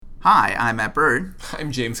Hi, I'm Matt Bird.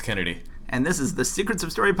 I'm James Kennedy. And this is the Secrets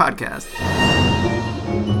of Story podcast.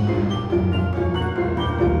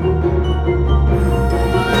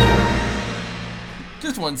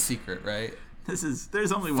 Just one secret, right?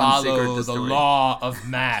 There's only one secret to Follow the story. Law of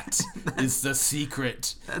Matt is the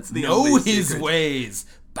secret. That's the Know only his secret. ways.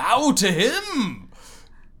 Bow to him.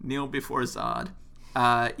 Kneel before Zod.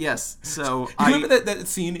 Yes, so You remember that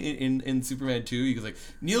scene in Superman 2? He goes like,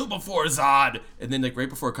 kneel before Zod. And then like right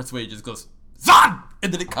before it cuts away, he just goes, Zod!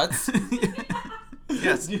 And then it cuts.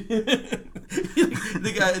 Yes. the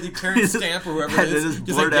guy, the Terrence Stamp or whoever Had it to is,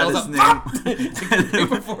 just like blurt out yells his out, name. like, right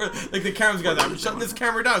before, like the camera's got I'm shutting this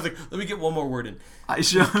camera down. I was like, let me get one more word in. I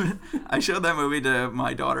showed that movie to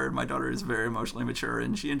my daughter. My daughter is very emotionally mature,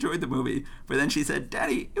 and she enjoyed the movie. But then she said,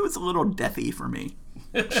 "Daddy, it was a little deathy for me."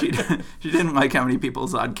 She didn't like how many people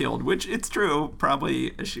Zod killed, which it's true.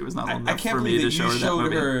 Probably she was not old enough for me to show her that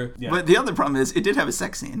movie. Yeah. But the other problem is it did have a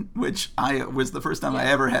sex scene, which was the first time I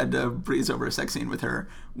ever had to breeze over a sex scene with her,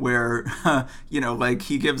 where like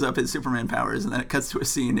he gives up his Superman powers, and then it cuts to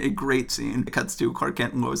a great scene. It cuts to Clark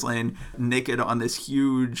Kent and Lois Lane naked on this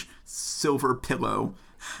huge silver pillow,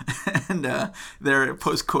 and they're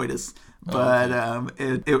post-coitus. But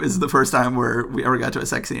it was the first time where we ever got to a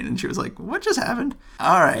sex scene, and she was like, "What just happened?"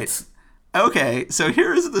 All right. Okay, so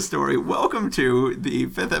here's the story. Welcome to the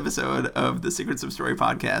 5th episode of the Secrets of Story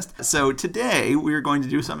podcast. So today we're going to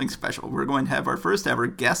do something special. We're going to have our first ever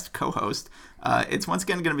guest co-host. It's once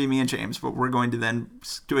again going to be me and James, but we're going to then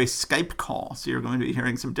do a Skype call. So you're going to be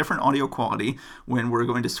hearing some different audio quality when we're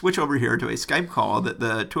going to switch over here to a Skype call that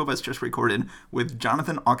the two of us just recorded with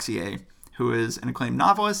Jonathan Auxier, who is an acclaimed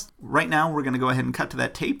novelist. Right now, we're going to go ahead and cut to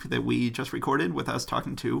that tape that we just recorded with us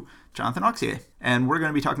talking to Jonathan Auxier. And we're going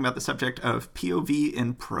to be talking about the subject of POV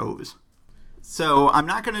in prose. So I'm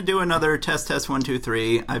not going to do another test 1, 2,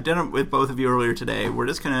 3. I've done it with both of you earlier today. We're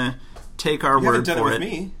just going to take our word for it. You haven't done it with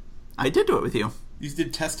me. I did do it with you. You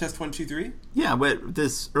did test 1, 2, 3? Yeah, but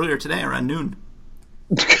this earlier today around noon.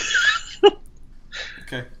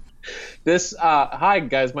 Okay. Hi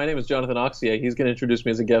guys, my name is Jonathan Auxier. He's going to introduce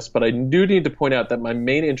me as a guest, but I do need to point out that my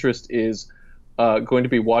main interest is going to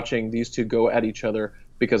be watching these two go at each other,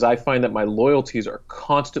 because I find that my loyalties are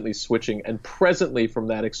constantly switching, and presently from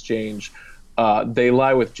that exchange, they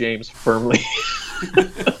lie with James firmly.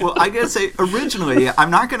 Well, I gotta say, originally,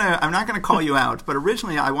 I'm not gonna call you out, but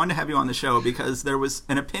originally I wanted to have you on the show because there was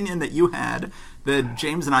an opinion that you had that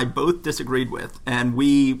James and I both disagreed with, and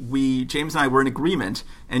James and I were in agreement,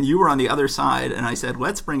 and you were on the other side, and I said,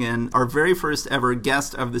 let's bring in our very first ever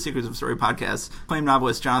guest of the Secrets of Story podcast, acclaimed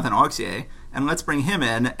novelist Jonathan Auxier, and let's bring him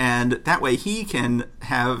in, and that way he can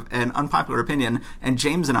have an unpopular opinion, and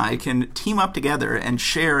James and I can team up together and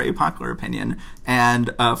share a popular opinion, and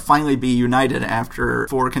finally be united after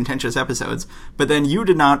 4 contentious episodes. But then you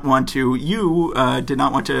did not want to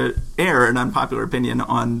air an unpopular opinion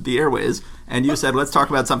on the airways, and you said, let's talk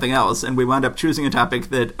about something else, and we wound up choosing a topic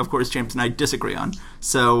that, of course, James and I disagree on.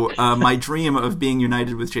 So my dream of being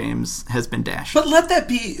united with James has been dashed. But let that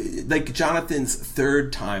be, like, Jonathan's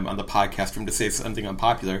third time on the podcast for him to say something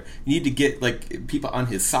unpopular. You need to get, like, people on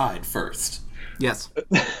his side first. Yes.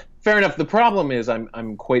 Fair enough. The problem is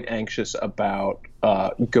I'm quite anxious about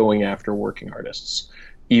going after working artists,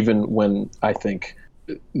 even when I think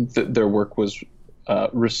their work was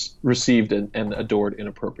received and adored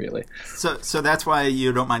inappropriately. So that's why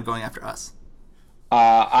you don't mind going after us.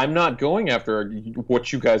 I'm not going after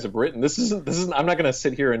what you guys have written. This isn't. I'm not going to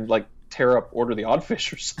sit here and like tear up Order the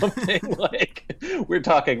Oddfish or something. Like we're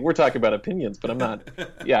talking about opinions, but I'm not.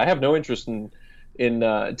 Yeah, I have no interest in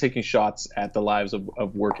taking shots at the lives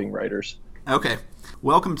of working writers. Okay.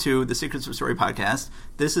 Welcome to the Secrets of Story podcast.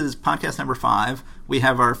 This is podcast number 5. We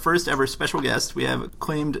have our first ever special guest. We have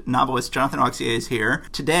acclaimed novelist Jonathan Auxier is here.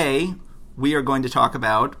 Today, we are going to talk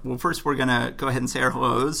about, well, first we're going to go ahead and say our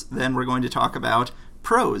hellos, then we're going to talk about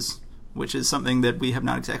prose, which is something that we have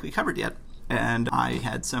not exactly covered yet. And I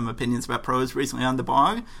had some opinions about prose recently on the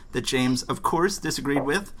blog that James, of course, disagreed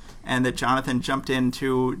with, and that Jonathan jumped in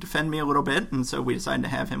to defend me a little bit, and so we decided to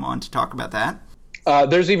have him on to talk about that.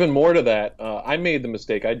 There's even more to that. I made the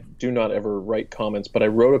mistake. I do not ever write comments, but I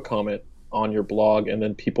wrote a comment on your blog, and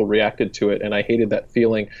then people reacted to it, and I hated that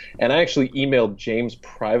feeling. And I actually emailed James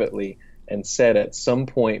privately and said at some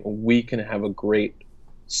point we can have a great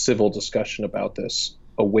civil discussion about this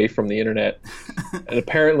away from the internet. And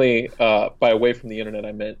apparently by away from the internet,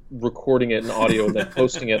 I meant recording it in audio and then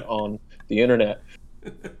posting it on the internet.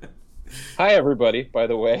 Hi, everybody, by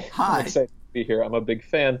the way. Hi. I'm excited to be here. I'm a big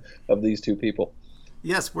fan of these two people.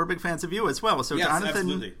 Yes, we're big fans of you as well. So Yes, Jonathan,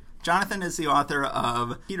 absolutely. Jonathan is the author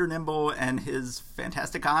of Peter Nimble and His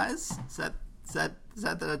Fantastic Eyes. Is that Is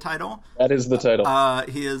that the title? That is the title.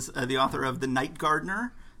 He is the author of The Night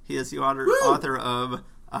Gardener. He is the author of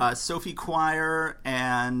Sophie Choir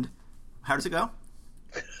and how does it go?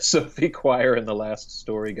 Sophie Choir and The Last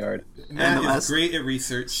Story Guard. Matt is great at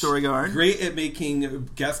research. Story Guard. Great at making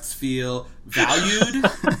guests feel valued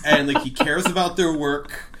and like he cares about their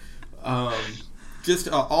work. Just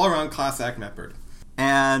all around class act Mepard.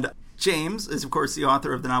 And James is, of course, the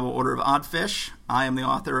author of the novel Order of Oddfish. I am the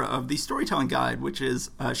author of The Storytelling Guide, which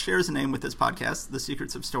shares a name with this podcast, The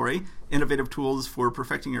Secrets of Story, Innovative Tools for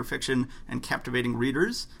Perfecting Your Fiction and Captivating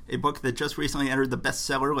Readers, a book that just recently entered the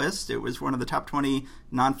bestseller list. It was one of the top 20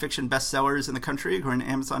 nonfiction bestsellers in the country, according to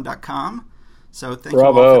Amazon.com. So thank you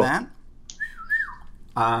all for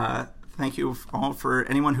that. Thank you all for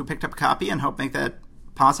anyone who picked up a copy and helped make that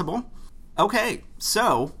possible. Okay,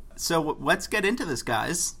 so let's get into this,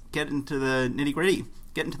 guys. Get into the nitty-gritty.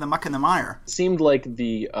 Get into the muck and the mire. It seemed like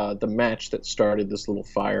the match that started this little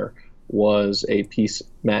fire was a piece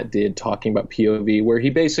Matt did talking about POV, where he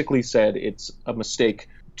basically said it's a mistake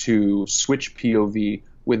to switch POV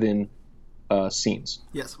within scenes.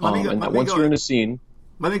 Yes. Once you're in a scene...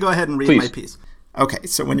 Let me go ahead and read my piece. Okay,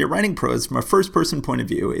 so when you're writing prose from a first-person point of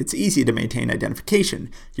view, it's easy to maintain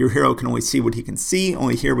identification. Your hero can only see what he can see,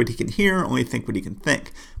 only hear what he can hear, only think what he can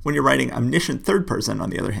think. When you're writing omniscient third person, on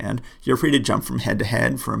the other hand, you're free to jump from head to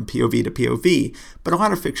head, from POV to POV, but a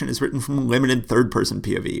lot of fiction is written from limited third-person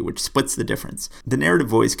POV, which splits the difference. The narrative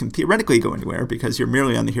voice can theoretically go anywhere because you're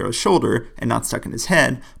merely on the hero's shoulder and not stuck in his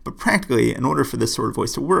head, but practically, in order for this sort of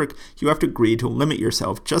voice to work, you have to agree to limit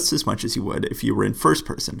yourself just as much as you would if you were in first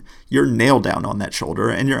person. You're nailed down on that shoulder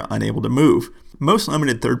and you're unable to move. Most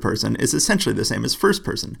limited third person is essentially the same as first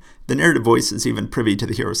person. The narrative voice is even privy to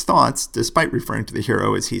the hero's thoughts, despite referring to the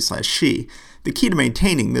hero as he/she. The key to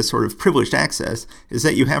maintaining this sort of privileged access is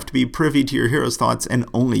that you have to be privy to your hero's thoughts and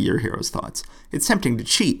only your hero's thoughts. It's tempting to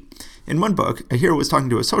cheat. In one book, a hero was talking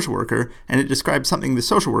to a social worker, and it described something the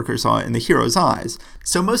social worker saw in the hero's eyes.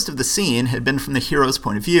 So most of the scene had been from the hero's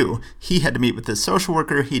point of view. He had to meet with this social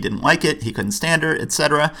worker, he didn't like it, he couldn't stand her,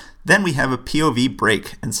 etc. Then we have a POV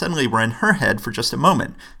break, and suddenly we're in her head for just a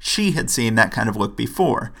moment. She had seen that kind of look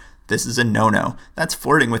before. This is a no-no. That's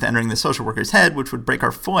flirting with entering the social worker's head, which would break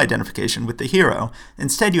our full identification with the hero.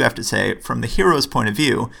 Instead, you have to say, from the hero's point of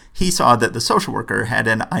view, he saw that the social worker had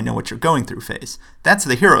an I know what you're going through face. That's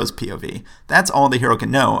the hero's POV. That's all the hero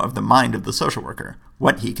can know of the mind of the social worker,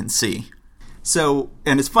 what he can see. So,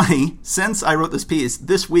 and it's funny, since I wrote this piece,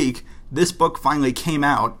 this week, this book finally came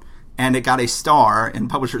out, and it got a star in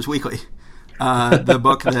Publishers Weekly, the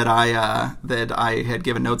book that I had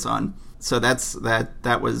given notes on. So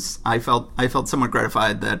that was I felt somewhat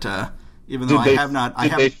gratified that even though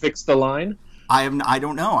Did they fix the line? I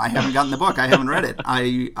don't know. I haven't gotten the book. I haven't read it.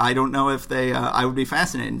 I don't know if they. I would be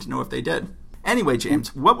fascinated to know if they did. Anyway,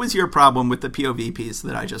 James, what was your problem with the POV piece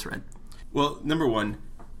that I just read? Well, number one,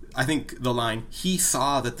 I think the line "he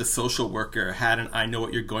saw that the social worker had an I know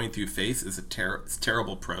what you're going through" face is it's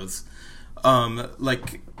terrible prose.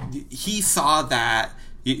 Like he saw that.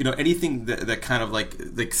 You know, anything that kind of like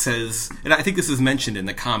says, and I think this is mentioned in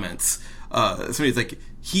the comments. Somebody's like,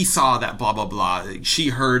 he saw that blah blah blah. She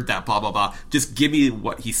heard that blah blah blah. Just give me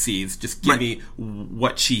what he sees. Just give me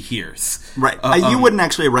what she hears. Right. You wouldn't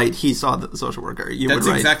actually write "he saw the social worker." That's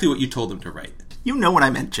exactly what you told him to write. You know what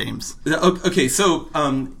I meant, James. Okay, so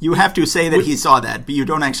you have to say that he saw that, but you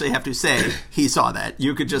don't actually have to say he saw that.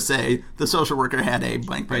 You could just say the social worker had a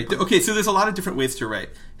blank paper. Right. Okay, so there's a lot of different ways to write.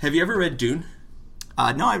 Have you ever read Dune?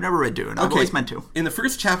 No, I've never read Dune. I've always meant to. In the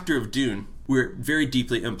first chapter of Dune, we're very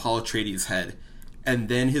deeply in Paul Atreides' head, and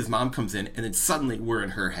then his mom comes in, and then suddenly we're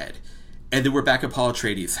in her head, and then we're back at Paul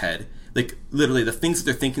Atreides' head. Like literally, the things that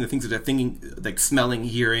they're thinking, the things that they're thinking, like smelling,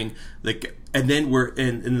 hearing, like, and then we're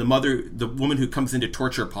in the woman who comes in to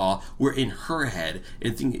torture Paul. We're in her head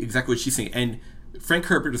and thinking exactly what she's saying, and Frank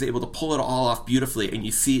Herbert was able to pull it all off beautifully, and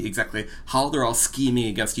you see exactly how they're all scheming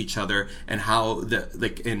against each other, and how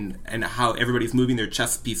and how everybody's moving their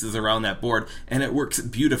chess pieces around that board, and it works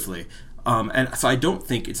beautifully. And so I don't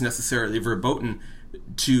think it's necessarily verboten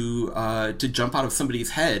to jump out of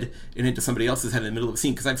somebody's head and into somebody else's head in the middle of a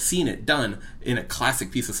scene, because I've seen it done in a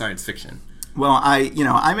classic piece of science fiction. Well, I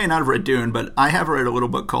may not have read Dune, but I have read a little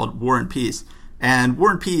book called War and Peace, and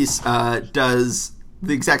War and Peace does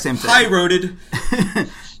the exact same thing. High-roaded.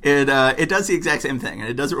 It does the exact same thing, and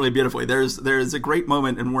it does it really beautifully. There's a great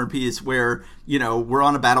moment in War and Peace where, we're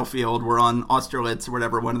on a battlefield, we're on Austerlitz or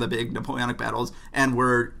whatever, one of the big Napoleonic battles, and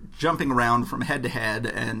we're jumping around from head to head,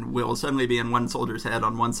 and we'll suddenly be in one soldier's head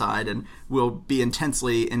on one side, and we'll be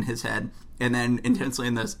intensely in his head, and then intensely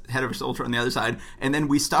in the head of a soldier on the other side, and then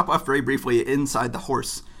we stop off very briefly inside the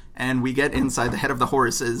horse. and we get inside the head of the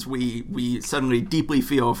horse as we suddenly deeply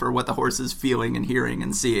feel for what the horse is feeling and hearing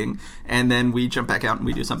and seeing, and then we jump back out and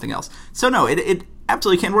we do something else. So no, it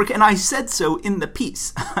absolutely can work, and I said so in the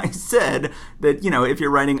piece. I said that, if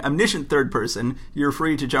you're writing omniscient third person, you're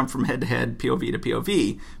free to jump from head to head, POV to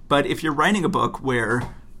POV, but if you're writing a book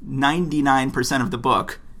where 99% of the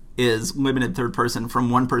book is limited third person from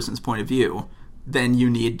one person's point of view, then you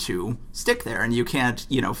need to stick there, and you can't,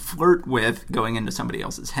 flirt with going into somebody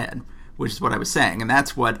else's head, which is what I was saying, and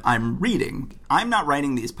that's what I'm reading. I'm not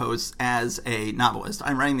writing these posts as a novelist.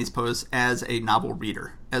 I'm writing these posts as a novel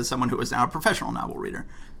reader, as someone who is now a professional novel reader,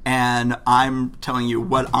 and I'm telling you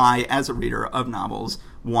what I, as a reader of novels,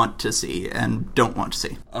 want to see and don't want to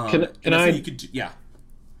see. Can I? Yeah.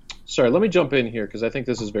 Sorry, let me jump in here because I think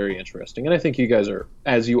this is very interesting, and I think you guys are,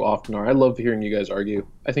 as you often are. I love hearing you guys argue.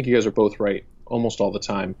 I think you guys are both right almost all the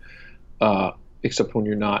time, except when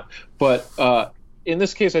you're not. But in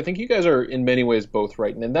this case, I think you guys are in many ways both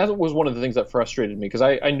right, and that was one of the things that frustrated me because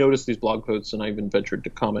I noticed these blog posts and I even ventured to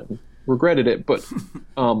comment and regretted it. But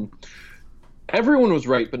everyone was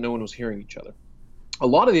right, but no one was hearing each other. A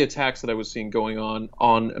lot of the attacks that I was seeing going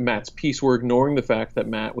on Matt's piece were ignoring the fact that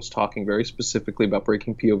Matt was talking very specifically about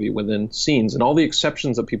breaking POV within scenes, and all the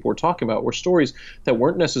exceptions that people were talking about were stories that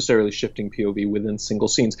weren't necessarily shifting POV within single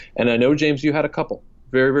scenes. And I know, James, you had a couple.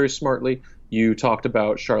 Very, very smartly, you talked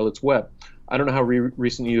about Charlotte's Web. I don't know how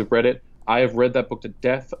recent you've read it. I have read that book to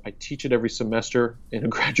death. I teach it every semester in a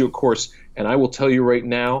graduate course, and I will tell you right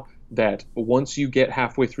now that once you get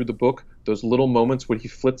halfway through the book, those little moments when he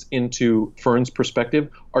flips into Fern's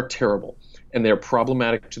perspective are terrible, and they're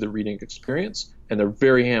problematic to the reading experience, and they're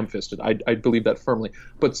very ham-fisted. I believe that firmly.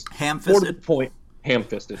 But ham-fisted? More to the point,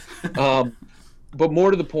 ham-fisted. But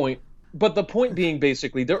more to the point, but the point being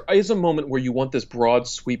basically there is a moment where you want this broad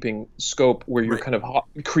sweeping scope where you're kind of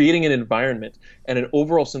creating an environment and an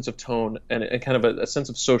overall sense of tone and kind of a sense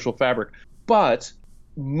of social fabric. But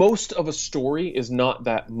most of a story is not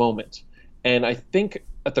that moment. And I think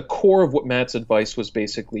at the core of what Matt's advice was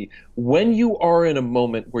basically, when you are in a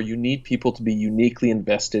moment where you need people to be uniquely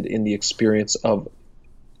invested in the experience of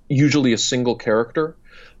usually a single character,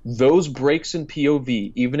 those breaks in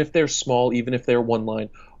POV, even if they're small, even if they're one line,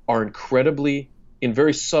 are incredibly, in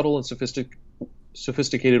very subtle and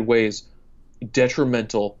sophisticated ways,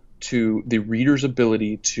 detrimental to the reader's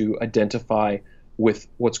ability to identify with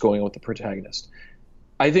what's going on with the protagonist.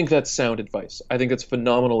 I think that's sound advice. I think that's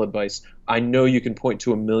phenomenal advice. I know you can point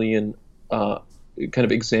to a million kind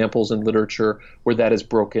of examples in literature where that is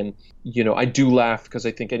broken. I do laugh because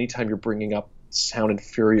I think anytime you're bringing up Sound and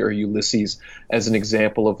Fury or Ulysses as an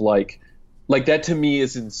example of like that, to me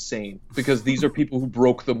is insane, because these are people who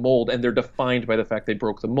broke the mold and they're defined by the fact they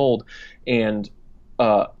broke the mold. And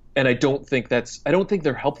I don't think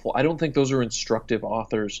they're helpful. I don't think those are instructive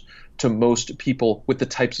authors to most people with the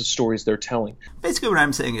types of stories they're telling. Basically what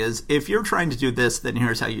I'm saying is, if you're trying to do this, then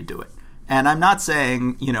here's how you do it. And I'm not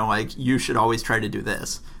saying, you should always try to do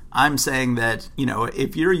this. I'm saying that,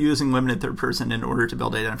 if you're using limited third person in order to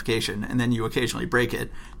build identification and then you occasionally break it,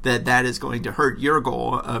 that is going to hurt your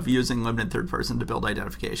goal of using limited third person to build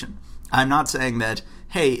identification. I'm not saying that,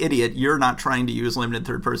 hey, idiot, you're not trying to use limited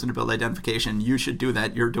third person to build identification. You should do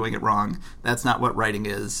that. You're doing it wrong. That's not what writing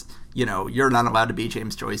is. You're not allowed to be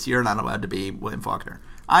James Joyce. You're not allowed to be William Faulkner.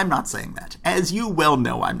 I'm not saying that. As you well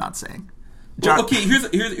know, I'm not saying. Well, okay,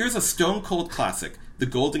 here's a stone cold classic, The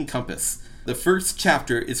Golden Compass. The first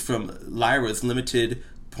chapter is from Lyra's limited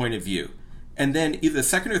point of view. And then either the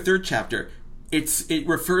second or third chapter, it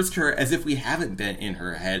refers to her as if we haven't been in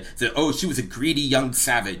her head. So, oh, she was a greedy young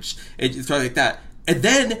savage. It's sort of like that. And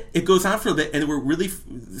then it goes on for a bit, and we're really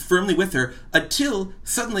firmly with her until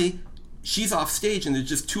suddenly she's off stage, and there's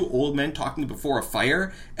just two old men talking before a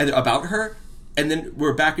fire and about her. And then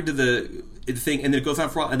we're back into the thing, and then it goes on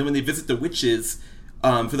for a while. And then when they visit the witches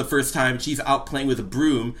for the first time, she's out playing with a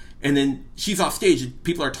broom, and then she's off stage, and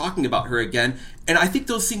people are talking about her again. And I think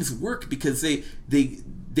those things work because they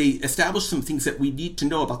establish some things that we need to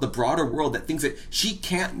know about the broader world, that things that she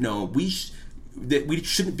can't know. That we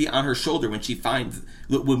shouldn't be on her shoulder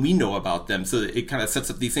when we know about them. So that it kind of sets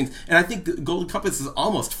up these things. And I think the Golden Compass is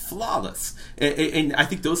almost flawless. And I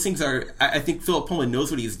think those things are. I think Philip Pullman knows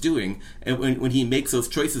what he's doing, and when he makes those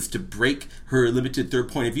choices to break her limited third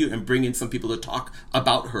point of view and bring in some people to talk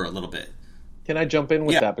about her a little bit. Can I jump in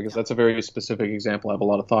with that, because that's a very specific example I have a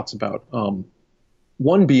lot of thoughts about.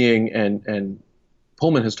 One being, and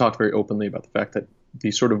Pullman has talked very openly about the fact that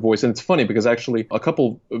the sort of voice, and it's funny because actually a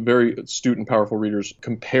couple very astute and powerful readers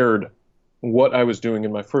compared what I was doing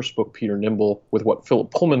in my first book, Peter Nimble, with what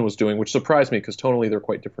Philip Pullman was doing, which surprised me because tonally they're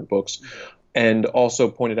quite different books. And also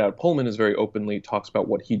pointed out Pullman is very openly talks about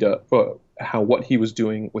what he does, how what he was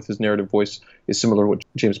doing with his narrative voice is similar to what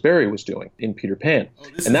James Barrie was doing in Peter Pan.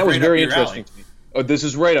 And that was very interesting to me. Oh, this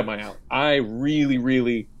is right up my alley. I really,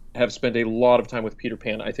 really have spent a lot of time with Peter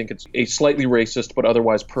Pan. I think it's a slightly racist but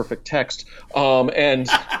otherwise perfect text. So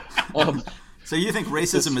you think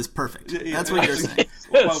racism is perfect? That's what you're saying.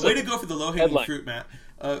 Well, way to go for the low-hanging fruit, Matt.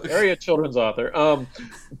 Very a children's author.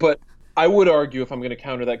 But I would argue, if I'm going to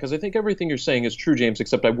counter that, because I think everything you're saying is true, James,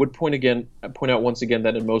 except I would point out once again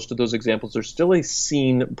that in most of those examples, there's still a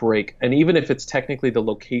scene break. And even if it's technically the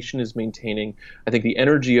location is maintaining, I think the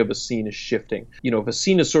energy of a scene is shifting. You know, if a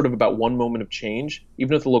scene is sort of about one moment of change,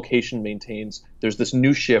 even if the location maintains, there's this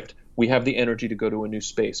new shift, we have the energy to go to a new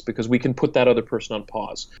space because we can put that other person on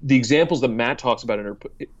pause. The examples that Matt talks about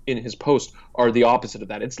in his post are the opposite of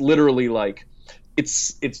that. It's literally like,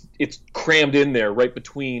 it's crammed in there right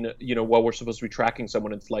between, you know, while we're supposed to be tracking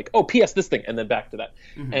someone. It's like, oh, P.S. this thing, and then back to that.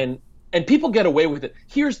 Mm-hmm. And people get away with it.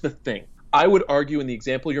 Here's the thing. I would argue in the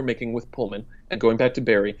example you're making with Pullman, and going back to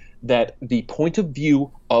Barrie, that the point of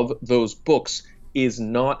view of those books is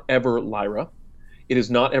not ever Lyra. It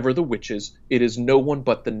is not ever the witches. It is no one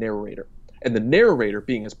but the narrator. And the narrator,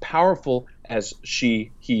 being as powerful as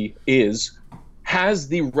he is, has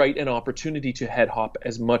the right and opportunity to head hop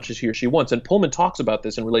as much as he or she wants. And Pullman talks about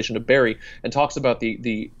this in relation to Barrie and talks about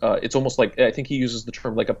it's almost like, I think he uses the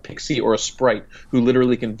term like a pixie or a sprite who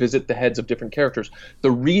literally can visit the heads of different characters.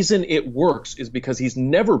 The reason it works is because he's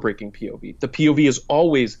never breaking POV. The POV is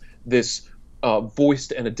always this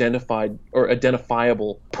voiced and identified or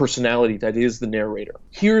identifiable personality that is the narrator.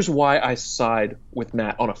 Here's why I side with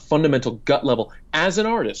Matt on a fundamental gut level as an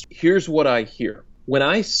artist. Here's what I hear. When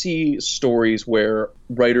I see stories where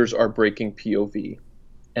writers are breaking POV,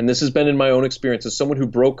 and this has been in my own experience as someone who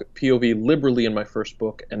broke POV liberally in my first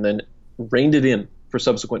book and then reined it in for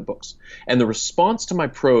subsequent books, and the response to my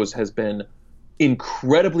prose has been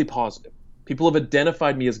incredibly positive. People have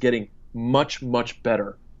identified me as getting much, much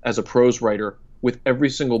better as a prose writer with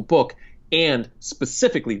every single book, and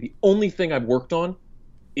specifically the only thing I've worked on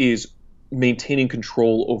is maintaining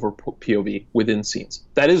control over POV within scenes.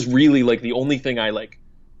 That is really like the only thing I like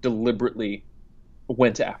deliberately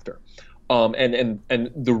went after. And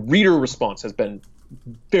the reader response has been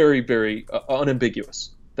very, very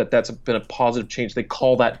unambiguous. That's been a positive change. They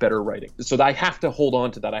call that better writing. So I have to hold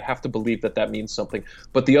on to that. I have to believe that means something.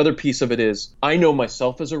 But the other piece of it is I know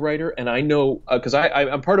myself as a writer, and I know because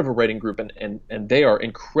I'm part of a writing group, and they are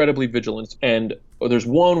incredibly vigilant. And there's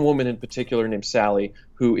one woman in particular named Sally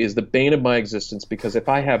who is the bane of my existence, because if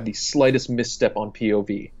I have the slightest misstep on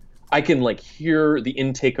POV, I can like hear the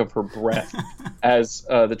intake of her breath as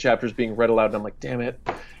the chapter is being read aloud, and I'm like, damn it.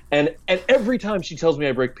 And every time she tells me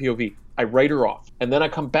I break POV, I write her off. And then I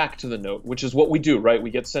come back to the note, which is what we do, right?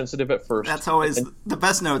 We get sensitive at first. That's always the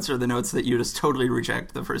best notes are the notes that you just totally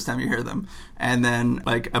reject the first time you hear them. And then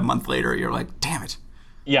like a month later, you're like, damn it.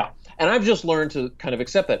 Yeah. And I've just learned to kind of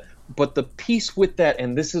accept that. But the piece with that,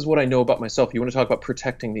 and this is what I know about myself, you want to talk about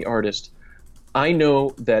protecting the artist. I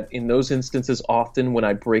know that in those instances, often when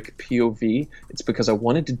I break POV, it's because I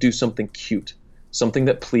wanted to do something cute, something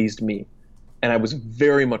that pleased me. And I was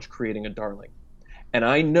very much creating a darling. And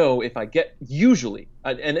I know if I get usually,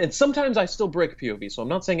 and sometimes I still break POV, so I'm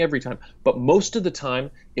not saying every time, but most of the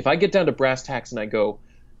time, if I get down to brass tacks and I go,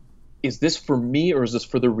 is this for me or is this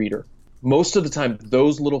for the reader? Most of the time,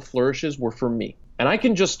 those little flourishes were for me. And I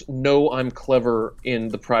can just know I'm clever in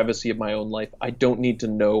the privacy of my own life. I don't need to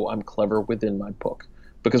know I'm clever within my book,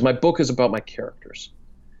 because my book is about my characters.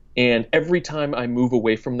 And every time I move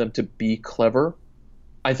away from them to be clever,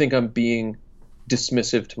 I think I'm being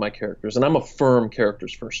dismissive to my characters. And I'm a firm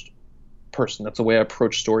characters first person. That's the way I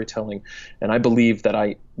approach storytelling. And I believe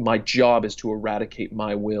that my job is to eradicate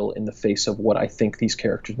my will in the face of what I think these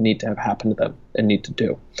characters need to have happen to them and need to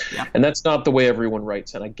do. Yeah. And that's not the way everyone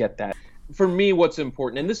writes, and I get that. For me, what's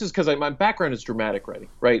important, and this is because my background is dramatic writing,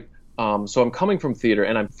 right? So I'm coming from theater,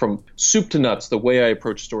 and I'm from soup to nuts. The way I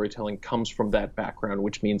approach storytelling comes from that background,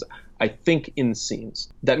 which means I think in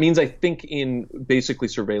scenes. That means I think in basically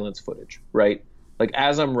surveillance footage, right? Like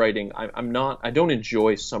as I'm writing, I don't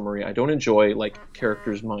enjoy summary. I don't enjoy like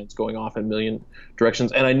characters' minds going off in a million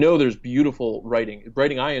directions. And I know there's beautiful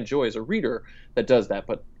writing I enjoy as a reader that does that.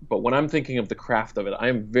 But when I'm thinking of the craft of it, I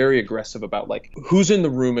am very aggressive about like who's in the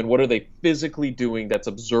room and what are they physically doing that's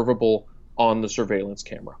observable on the surveillance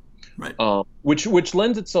camera. Right. Which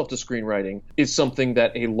lends itself to screenwriting is something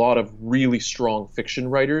that a lot of really strong fiction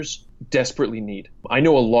writers desperately need. I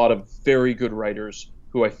know a lot of very good writers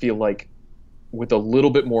who I feel like with a little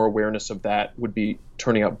bit more awareness of that, would be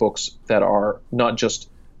turning out books that are not just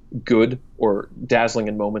good or dazzling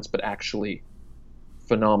in moments, but actually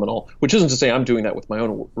phenomenal. Which isn't to say I'm doing that with my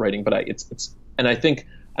own writing, but I think,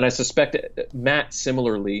 and I suspect Matt,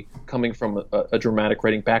 similarly, coming from a dramatic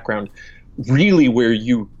writing background, really where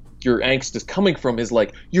your angst is coming from is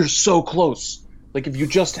like, you're so close. Like, if you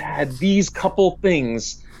just had these couple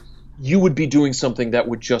things, you would be doing something that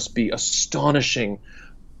would just be astonishing.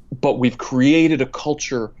 But we've created a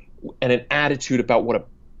culture and an attitude about what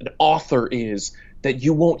an author is that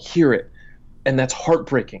you won't hear it. And that's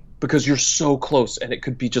heartbreaking because you're so close, and it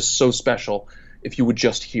could be just so special if you would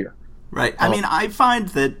just hear. Right. I mean, I find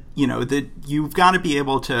that, that you've got to be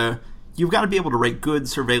able to write good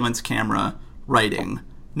surveillance camera writing,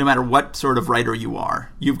 no matter what sort of writer you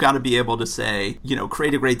are. You've got to be able to say,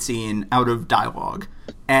 create a great scene out of dialogue.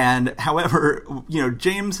 And however,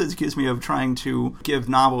 James has accused me of trying to give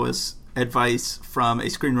novelists advice from a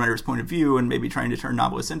screenwriter's point of view and maybe trying to turn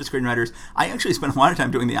novelists into screenwriters. I actually spend a lot of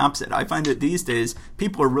time doing the opposite. I find that these days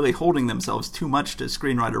people are really holding themselves too much to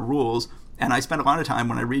screenwriter rules. And I spend a lot of time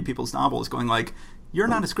when I read people's novels going like, you're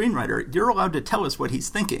not a screenwriter. You're allowed to tell us what he's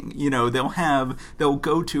thinking. They'll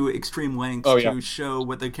go to extreme lengths to show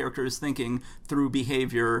what the character is thinking through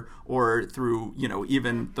behavior or through,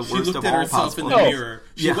 even the worst of all possible. She looked at herself in the mirror.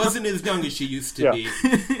 She wasn't as young as she used to be.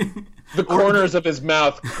 The corners of his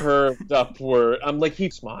mouth curved upward. I'm like, he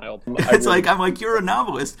smiled. I'm like, you're a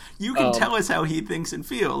novelist. You can tell us how he thinks and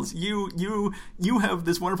feels. You have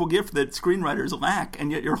this wonderful gift that screenwriters lack,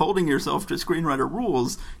 and yet you're holding yourself to screenwriter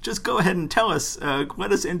rules. Just go ahead and tell us,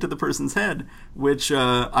 let us into the person's head, which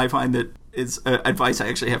I find that is advice I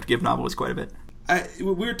actually have to give novelists quite a bit. We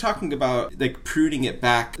were talking about like pruning it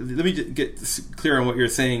back. Let me just get clear on what you're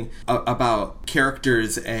saying about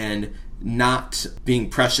characters and not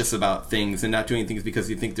being precious about things and not doing things because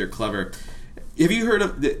you think they're clever. Have you heard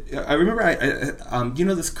of I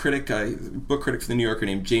remember this critic, book critic for the New Yorker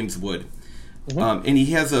named James Wood. Mm-hmm. And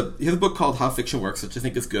he has a book called How Fiction Works, which I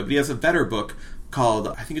think is good, but he has a better book called,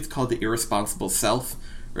 I think it's called The Irresponsible Self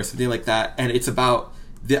or something like that, and it's about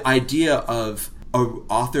the idea of an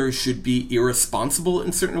author should be irresponsible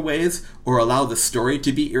in certain ways or allow the story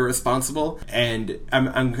to be irresponsible. And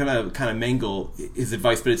I'm going to kind of mangle his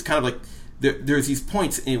advice, but it's kind of like there's these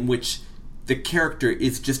points in which the character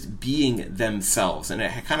is just being themselves, and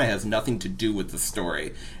it kind of has nothing to do with the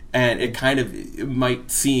story. And it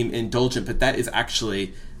might seem indulgent, but that is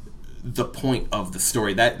actually the point of the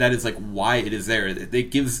story. That is like why it is there.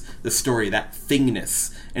 It gives the story that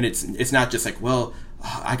thingness, and it's not just like, well,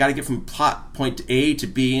 I got to get from plot point A to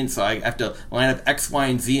B, and so I have to line up X, Y,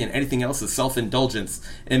 and Z, and anything else is self-indulgence.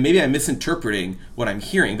 And maybe I'm misinterpreting what I'm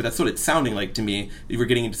hearing, but that's what it's sounding like to me. We're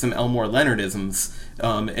getting into some Elmore Leonardisms,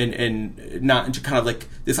 and not into kind of like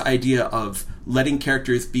this idea of letting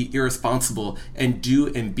characters be irresponsible and do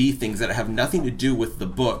and be things that have nothing to do with the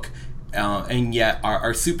book, and yet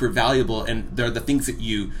are super valuable, and they're the things that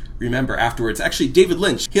you remember afterwards. Actually, David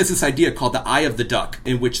Lynch, he has this idea called the eye of the duck,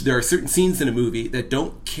 in which there are certain scenes in a movie that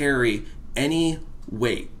don't carry any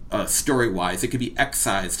weight story-wise. It could be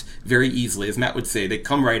excised very easily. As Matt would say, they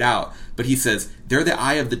come right out. But he says, they're the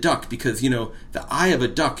eye of the duck because, the eye of a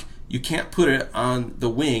duck, you can't put it on the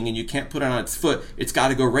wing and you can't put it on its foot. It's got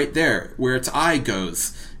to go right there where its eye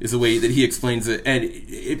goes, is the way that he explains it. And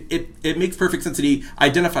it makes perfect sense that he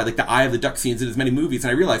identified like the eye of the duck scenes in as many movies.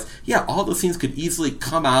 And I realized, all those scenes could easily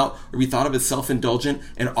come out or be thought of as self-indulgent,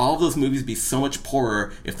 and all of those movies be so much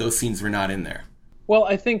poorer if those scenes were not in there. Well,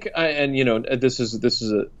 I think, this is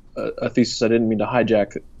a thesis I didn't mean to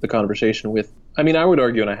hijack the conversation with. I mean, I would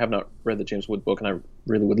argue, and I have not read the James Wood book, and I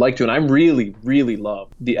really would like to, and I really, really love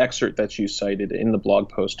the excerpt that you cited in the blog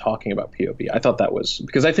post talking about POV. I thought that was,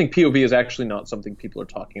 because I think POV is actually not something people are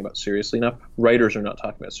talking about seriously enough. Writers are not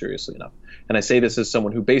talking about seriously enough. And I say this as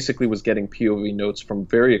someone who basically was getting POV notes from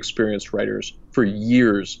very experienced writers for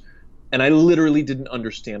years, and I literally didn't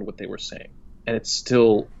understand what they were saying. And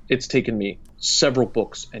it's taken me several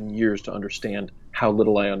books and years to understand how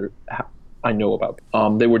little I know about.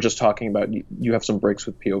 They were just talking about you have some breaks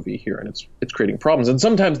with POV here, and it's creating problems. And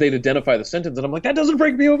sometimes they'd identify the sentence, and I'm like, that doesn't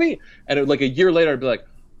break POV. And like a year later, I'd be like,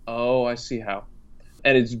 oh, I see how.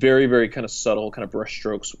 And it's very, very kind of subtle, kind of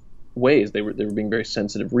brushstrokes ways. They were being very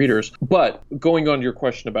sensitive readers. But going on to your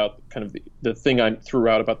question about kind of the thing I threw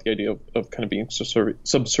out about the idea of kind of being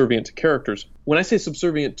subservient to characters. When I say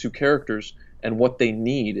subservient to characters and what they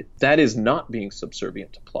need, that is not being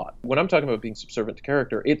subservient to plot. When I'm talking about being subservient to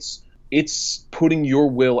character, it's putting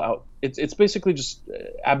your will out. It's basically just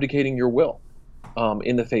abdicating your will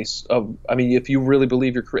in the face of, I mean, if you really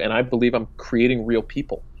believe and I believe I'm creating real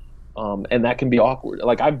people, And that can be awkward.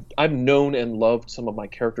 Like I've known and loved some of my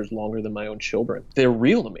characters longer than my own children. They're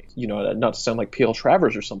real to me. You know, not to sound like P.L.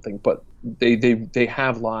 Travers or something, but they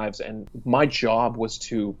have lives, and my job was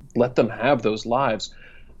to let them have those lives.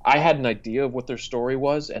 I had an idea of what their story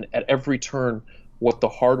was, and at every turn, what the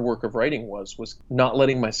hard work of writing was not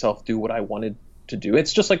letting myself do what I wanted to do.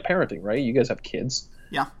 It's just like parenting, right? You guys have kids.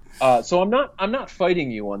 Yeah. So I'm not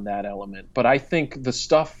fighting you on that element, but I think the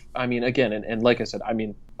stuff, I mean, again, and like I said, I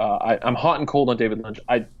mean, I'm hot and cold on David Lynch.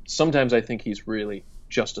 Sometimes I think he's really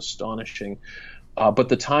just astonishing. But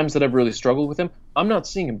the times that I've really struggled with him, I'm not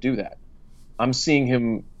seeing him do that. I'm seeing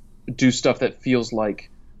him do stuff that feels like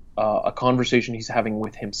a conversation he's having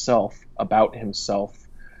with himself about himself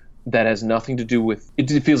that has nothing to do with, it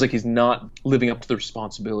feels like he's not living up to the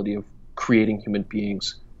responsibility of creating human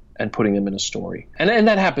beings and putting them in a story. And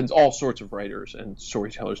that happens. All sorts of writers and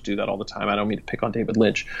storytellers do that all the time. I don't mean to pick on David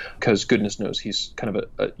Lynch, because goodness knows he's kind of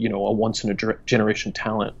a once in a generation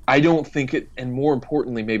talent. I don't think it, and more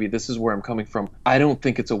importantly, maybe this is where I'm coming from, I don't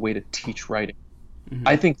think it's a way to teach writing. Mm-hmm.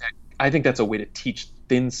 I think that's a way to teach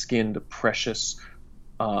thin-skinned, precious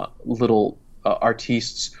little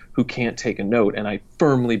artistes who can't take a note. And I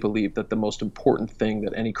firmly believe that the most important thing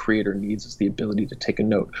that any creator needs is the ability to take a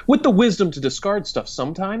note, with the wisdom to discard stuff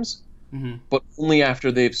sometimes, mm-hmm. but only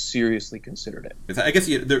after they've seriously considered it. I guess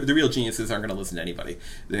the real geniuses aren't going to listen to anybody.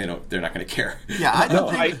 They're not going to care. Yeah,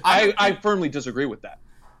 I firmly disagree with that.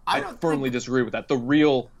 I firmly disagree with that. The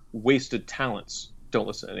real wasted talents don't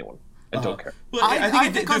listen to anyone. And don't care. Well, I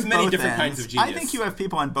think there's many different kinds of genius. I think you have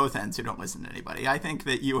people on both ends who don't listen to anybody. I think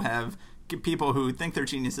that you have people who think they're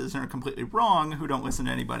geniuses and are completely wrong, who don't listen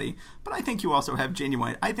to anybody. But I think you also have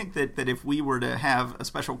genuine. I think that if we were to have a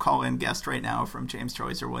special call-in guest right now from James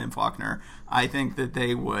Joyce or William Faulkner, I think that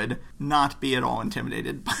they would not be at all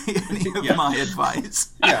intimidated by any of my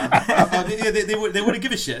advice. Yeah, they wouldn't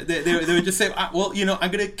give a shit. They would just say, well,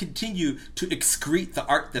 I'm going to continue to excrete the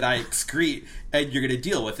art that I excrete, and you're going to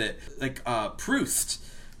deal with it. Like Proust.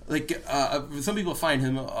 Like, some people find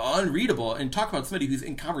him unreadable and talk about somebody who's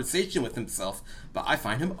in conversation with himself, but I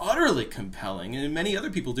find him utterly compelling, and many other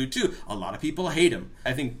people do too. A lot of people hate him.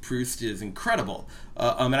 I think Proust is incredible,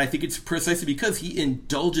 and I think it's precisely because he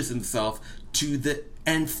indulges himself to the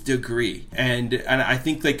nth degree. And I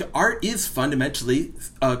think, like, art is fundamentally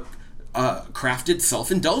crafted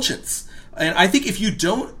self-indulgence. And I think if you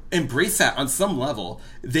don't embrace that on some level,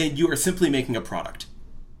 then you are simply making a product.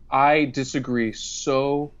 I disagree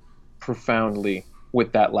so profoundly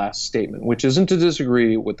with that last statement, which isn't to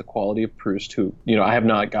disagree with the quality of Proust, who, I have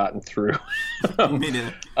not gotten through. Me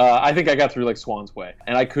neither. I think I got through, like, Swan's Way,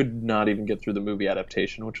 and I could not even get through the movie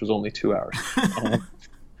adaptation, which was only 2 hours.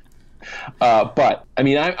 But, I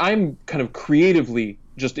mean, I'm kind of creatively,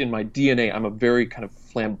 just in my DNA, I'm a very kind of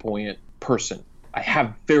flamboyant person. I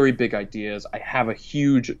have very big ideas. I have a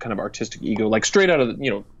huge kind of artistic ego, like straight out of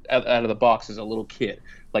the, out of the box as a little kid.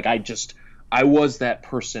 Like I was that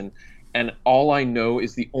person, and all I know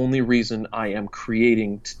is the only reason I am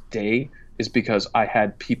creating today is because I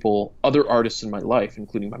had people, other artists in my life,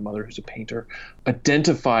 including my mother, who's a painter,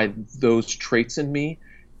 identify those traits in me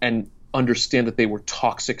and understand that they were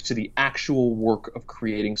toxic to the actual work of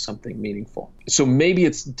creating something meaningful. So maybe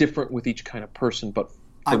it's different with each kind of person, but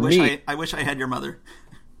for me, I wish I had your mother.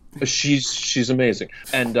 She's amazing,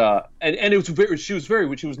 and it was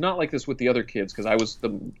she was not like this with the other kids, because I was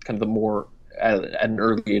the more at an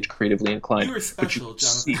early age creatively inclined. You were special,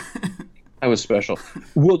 Jonathan. I was special.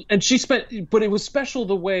 Well, and but it was special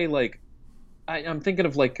the way, like, I'm thinking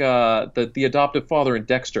of, like, the adoptive father in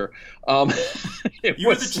Dexter. You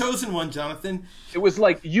were the chosen one, Jonathan. It was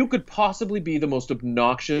like, you could possibly be the most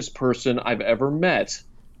obnoxious person I've ever met,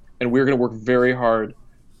 and we're going to work very hard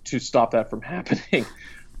to stop that from happening.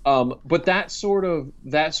 But that sort of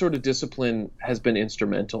discipline has been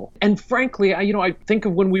instrumental. And frankly, I think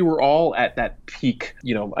of when we were all at that peak,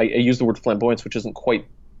 I use the word flamboyance, which isn't quite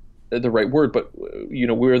the right word, but, we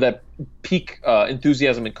were that peak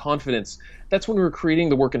enthusiasm and confidence. That's when we were creating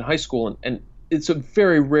the work in high school. And it's a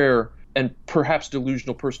very rare and perhaps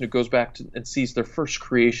delusional person who goes back and sees their first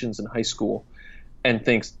creations in high school and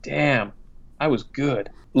thinks, damn, I was good.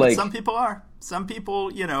 Like, some people are. Some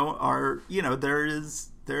people, are, there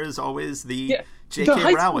is always the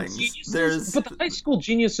J.K. Rowling. But the high school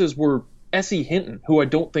geniuses were S.E. Hinton, who I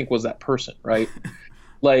don't think was that person, right?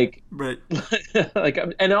 Like, right. Like,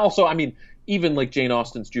 and also, I mean, even like Jane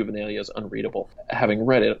Austen's Juvenilia is unreadable, having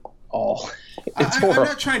read it all. I'm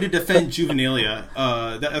not trying to defend juvenilia.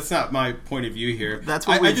 That's not my point of view here.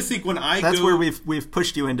 I just think when that's where we've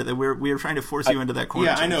pushed you into that. We're trying to force you into that corner.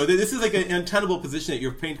 Yeah, I know. This is like an untenable position that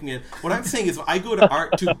you're painting in. What I'm saying is, I go to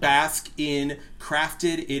art to bask in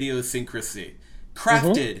crafted idiosyncrasy.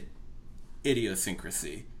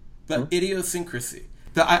 Idiosyncrasy, but idiosyncrasy.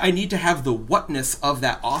 I need to have the whatness of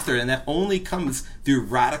that author, and that only comes through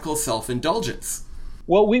radical self-indulgence.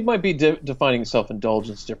 Well, we might be defining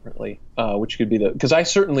self-indulgence differently, which could be because I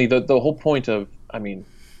certainly the whole point of, I mean,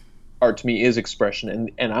 art to me is expression,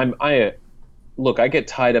 and I get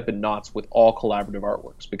tied up in knots with all collaborative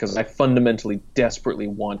artworks because I fundamentally desperately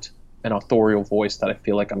want an authorial voice that I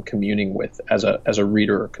feel like I'm communing with as a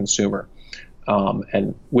reader or consumer,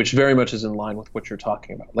 and which very much is in line with what you're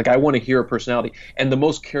talking about. Like, I want to hear a personality, and the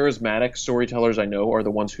most charismatic storytellers I know are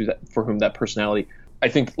the ones for whom that personality, I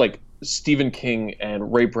think, like Stephen King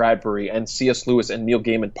and Ray Bradbury and C.S. Lewis and Neil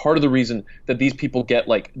Gaiman, part of the reason that these people get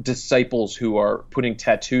like disciples who are putting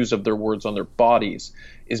tattoos of their words on their bodies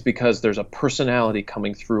is because there's a personality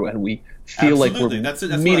coming through, and we feel like we're that's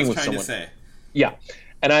meeting with what I was trying someone. to say. Yeah,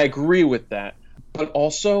 and I agree with that. But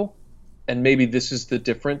also, and maybe this is the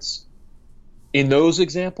difference, in those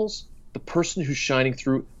examples, the person who's shining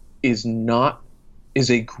through is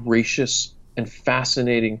a gracious and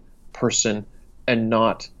fascinating person, and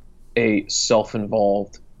not a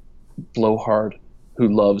self-involved blowhard who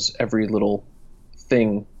loves every little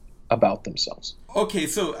thing about themselves. Okay,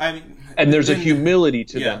 so I mean, and there's a humility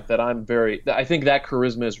to them that I think that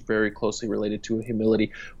charisma is very closely related to a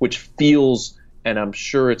humility, which feels, and I'm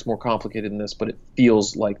sure it's more complicated than this, but it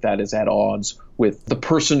feels like that is at odds with the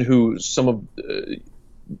person who some of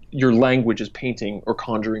your language is painting or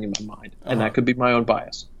conjuring in my mind, and that could be my own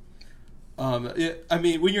bias. I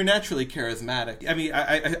mean, when you're naturally charismatic, I mean,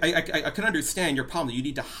 I can understand your problem that you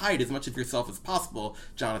need to hide as much of yourself as possible,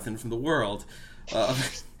 Jonathan, from the world.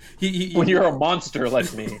 When you're a monster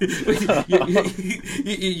like me.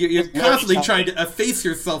 You're constantly trying to efface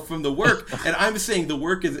yourself from the work, and I'm saying the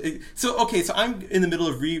work is... So I'm in the middle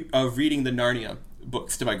of reading the Narnia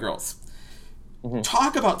books to my girls. Mm-hmm.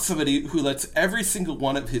 Talk about somebody who lets every single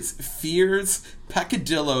one of his fears,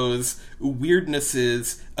 peccadillos,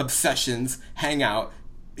 weirdnesses, obsessions hang out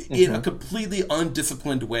in a completely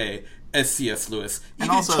undisciplined way as C.S. Lewis. And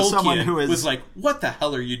Even also Tolkien someone who is... was like, what the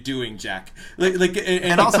hell are you doing, Jack?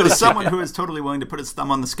 And also someone who is totally willing to put his thumb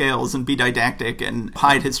on the scales and be didactic and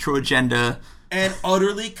hide his true agenda. And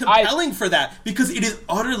utterly compelling for that, because it is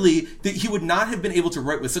utterly that he would not have been able to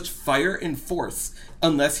write with such fire and force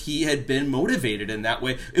unless he had been motivated in that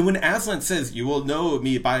way. And when Aslan says, "You will know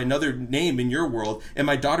me by another name in your world," and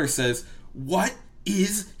my daughter says, "What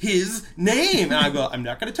is his name?" And I go, "I'm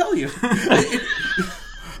not going to tell you."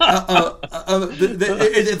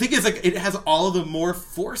 The thing is, like, it has all the more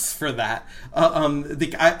force for that.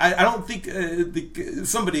 I don't think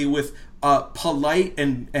somebody with polite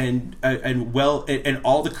and well and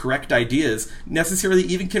all the correct ideas necessarily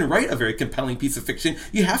even can write a very compelling piece of fiction.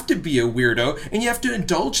 You have to be a weirdo, and you have to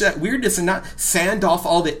indulge that weirdness and not sand off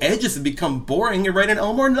all the edges and become boring and write an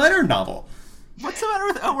Elmore Leonard novel. What's the matter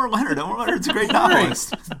with Elmore Leonard? Elmore Leonard's a great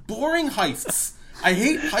novelist. Boring heists. I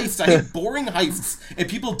hate heists. I hate boring heists and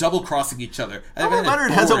people double-crossing each other. Elmore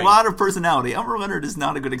Leonard has a lot of personality. Elmore Leonard is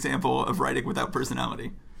not a good example of writing without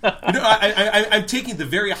personality. I'm taking the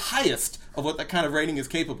very highest of what that kind of writing is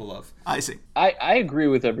capable of. I see. I agree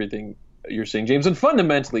with everything you're saying, James. And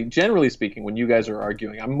fundamentally, generally speaking, when you guys are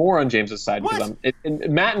arguing, I'm more on James's side because and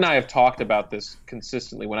Matt and I have talked about this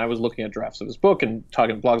consistently when I was looking at drafts of his book and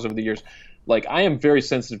talking to blogs over the years. Like, I am very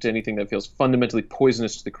sensitive to anything that feels fundamentally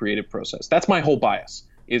poisonous to the creative process. That's my whole bias.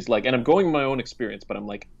 Is like, and I'm going in my own experience, but I'm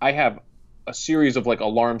like, I have a series of like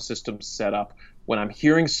alarm systems set up when I'm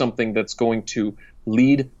hearing something that's going to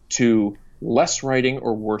lead to less writing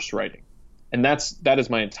or worse writing. And that is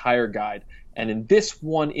my entire guide. And in this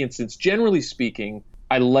one instance, generally speaking,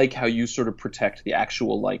 I like how you sort of protect the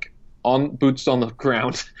actual, like, on boots on the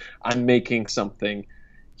ground, I'm making something.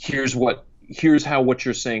 Here's how what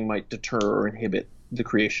you're saying might deter or inhibit the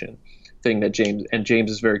creation thing that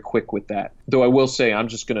James is very quick with that. Though I will say, I'm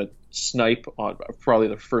just going to snipe on probably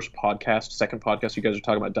the second podcast, you guys are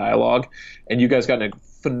talking about dialogue, and you guys got in a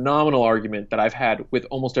phenomenal argument that I've had with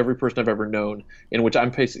almost every person I've ever known, in which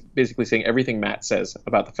I'm basically saying everything Matt says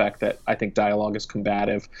about the fact that I think dialogue is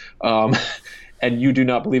combative. And you do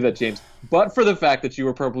not believe that, James, but for the fact that you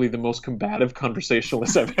are probably the most combative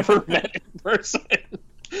conversationalist I've ever met in person.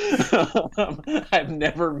 I've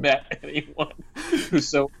never met anyone who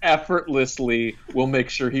so effortlessly will make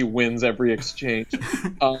sure he wins every exchange.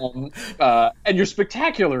 And you're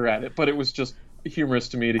spectacular at it, but it was just humorous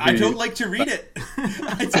to me to hear I don't you. like to read it.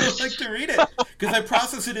 I don't like to read it because I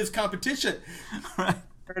process it as competition. Right.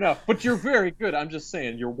 Fair enough. But you're very good. I'm just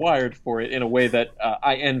saying you're wired for it in a way that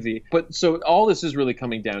I envy. But so all this is really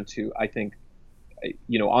coming down to, I think,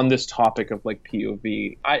 on this topic of like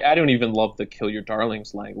POV, I don't even love the kill your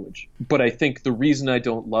darlings language. But I think the reason I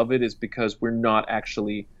don't love it is because we're not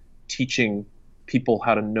actually teaching people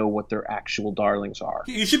how to know what their actual darlings are.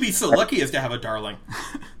 You should be so lucky as to have a darling.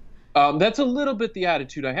 That's a little bit the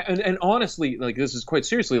attitude I have. And honestly, like, this is quite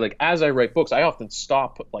seriously, like, as I write books, I often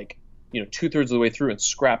stop, like, 2/3 of the way through and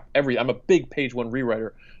scrap I'm a big page one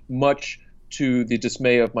rewriter, much to the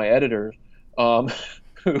dismay of my editor,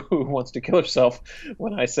 who wants to kill herself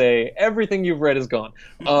when I say everything you've read is gone.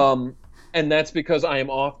 And that's because I am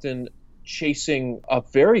often chasing a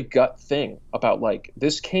very gut thing about, like,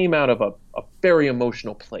 this came out of a very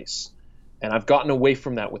emotional place. And I've gotten away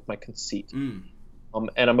from that with my conceit. And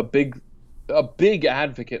I'm a big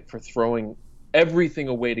advocate for throwing everything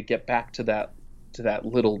away to get back to that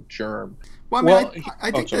little germ. Well,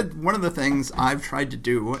 I think that one of the things I've tried to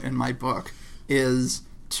do in my book is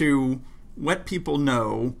to let people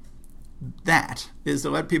know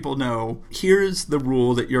here's the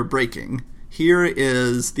rule that you're breaking. Here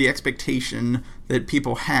is the expectation that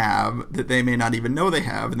people have that they may not even know they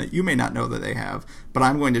have and that you may not know that they have. But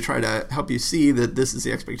I'm going to try to help you see that this is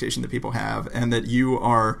the expectation that people have and that you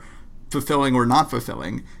are fulfilling or not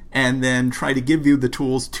fulfilling, and then try to give you the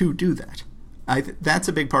tools to do that. That's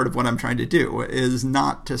a big part of what I'm trying to do, is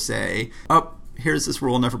not to say, oh, here's this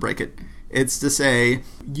rule, never break it. It's to say,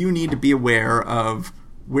 you need to be aware of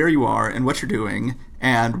where you are and what you're doing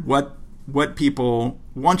and what people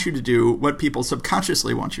want you to do, what people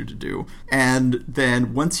subconsciously want you to do. And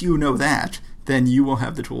then once you know that, then you will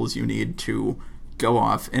have the tools you need to go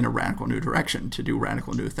off in a radical new direction, to do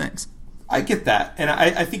radical new things. I get that. And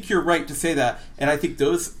I think you're right to say that. And I think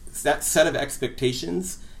that set of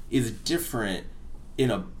expectations is different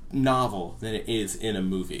in a novel than it is in a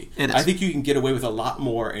movie. It is. I think you can get away with a lot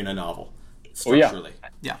more in a novel, structurally.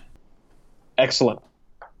 Yeah. Excellent.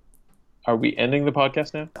 Are we ending the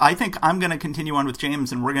podcast now? I think I'm going to continue on with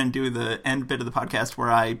James, and we're going to do the end bit of the podcast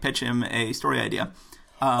where I pitch him a story idea.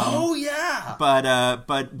 Oh, yeah!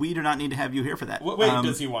 But we do not need to have you here for that. Wait,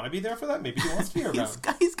 does he want to be there for that? Maybe he wants to be around.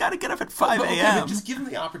 He's got to get up at 5 Okay, a.m. but just give him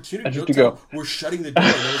the opportunity. I have Don't to tell go. him we're shutting the door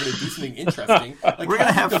and then we're going to do something interesting. Like, We're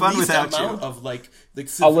gonna have the fun least without amount you. of like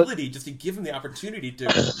civility, just to give him the opportunity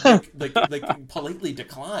to like politely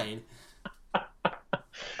decline.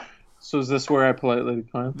 So is this where I politely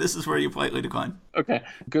decline? This is where you politely decline. Okay.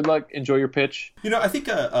 Good luck. Enjoy your pitch. I think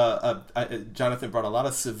Jonathan brought a lot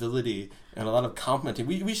of civility and a lot of complimenting.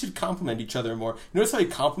 We should compliment each other more. You notice how you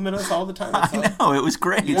compliment us all the time? I know, it was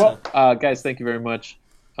great. Yeah. Well, guys, thank you very much.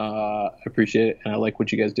 I appreciate it, and I like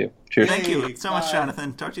what you guys do. Cheers. Thank you Hey, so much, bye.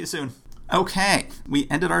 Jonathan. Talk to you soon. Okay, we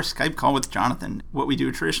ended our Skype call with Jonathan. What we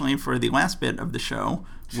do traditionally for the last bit of the show,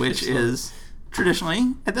 which is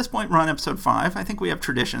traditionally, at this point, we're on episode 5. I think we have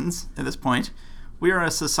traditions at this point. We are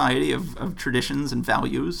a society of traditions and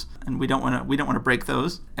values, and we don't want to break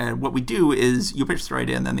those. And what we do is you pitch the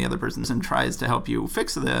idea, and then the other person tries to help you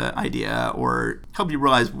fix the idea or help you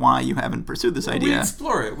realize why you haven't pursued this idea. We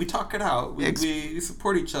explore it. We talk it out. We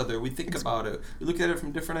support each other. We think about it. We look at it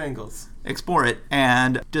from different angles. Explore it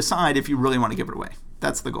and decide if you really want to give it away.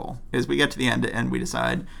 That's the goal, is we get to the end and we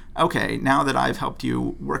decide, okay, now that I've helped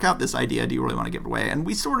you work out this idea, do you really want to give it away? And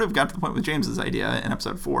we sort of got to the point with James's idea in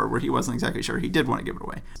episode 4 where he wasn't exactly sure he did want to give it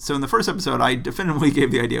away. So in the first episode, I definitively gave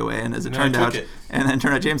the idea away, and as it turned out,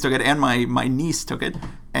 James took it, and my niece took it.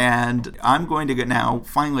 And I'm going to now,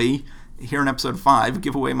 finally, here in episode 5,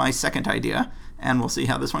 give away my second idea. And we'll see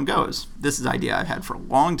how this one goes. This is an idea I've had for a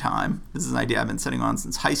long time. This is an idea I've been sitting on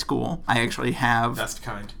since high school. I actually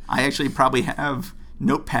probably have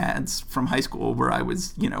notepads from high school where I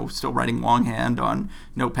was, still writing longhand on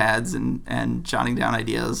notepads and jotting down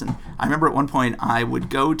ideas. And I remember at one point I would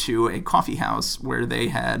go to a coffee house where they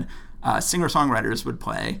had singer-songwriters would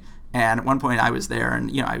play. And at one point I was there,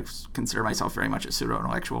 and I consider myself very much a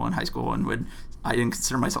pseudo-intellectual in high school, and I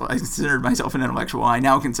considered myself an intellectual. I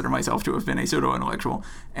now consider myself to have been a pseudo-intellectual.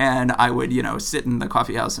 And I would, sit in the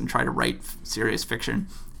coffee house and try to write serious fiction.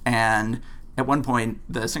 And at one point,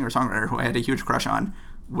 the singer-songwriter who I had a huge crush on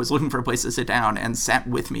was looking for a place to sit down and sat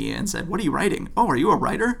with me and said, "What are you writing? Oh, are you a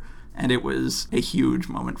writer?" And it was a huge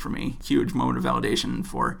moment for me, huge moment of validation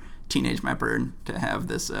for teenage Mepper to have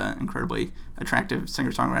this incredibly attractive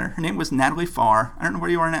singer-songwriter. Her name was Natalie Farr. I don't know where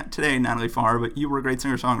you are today, Natalie Farr, but you were a great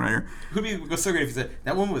singer-songwriter. Who'd be so great if you said,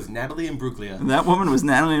 that woman was Natalie Imbruglia. That woman was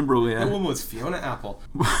Natalie Imbruglia. That woman was Fiona Apple.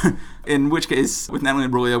 In which case, with Natalie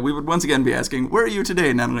Imbruglia, we would once again be asking, where are you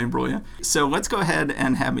today, Natalie Imbruglia? So let's go ahead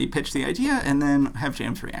and have me pitch the idea and then have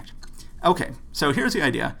James react. Okay, so here's the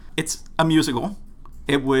idea. It's a musical.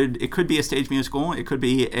 It could be a stage musical. It could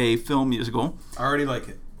be a film musical. I already like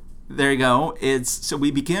it. There you go. So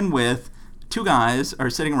we begin with two guys are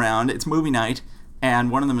sitting around. It's movie night,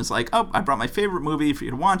 and one of them is like, "Oh, I brought my favorite movie for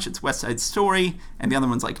you to watch. It's West Side Story." And the other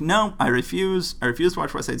one's like, "No, I refuse. I refuse to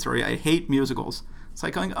watch West Side Story. I hate musicals." It's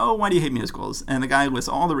like going, "Oh, why do you hate musicals?" And the guy lists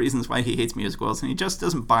all the reasons why he hates musicals, and he just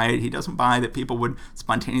doesn't buy it. He doesn't buy that people would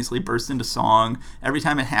spontaneously burst into song. Every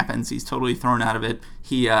time it happens, he's totally thrown out of it.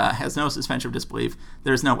 He has no suspension of disbelief.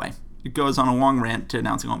 There's no way. It goes on a long rant to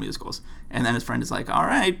announcing all musicals. And then his friend is like, "All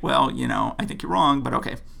right, well, I think you're wrong, but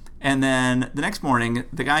okay." And then the next morning,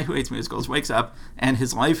 the guy who hates musicals wakes up, and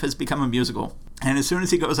his life has become a musical. And as soon as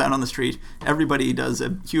he goes out on the street, everybody does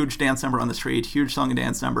a huge dance number on the street, huge song and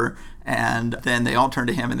dance number, and then they all turn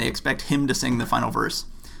to him and they expect him to sing the final verse,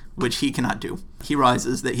 which he cannot do. He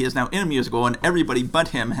realizes that he is now in a musical, and everybody but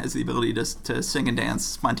him has the ability to sing and dance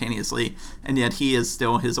spontaneously, and yet he is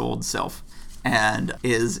still his old self and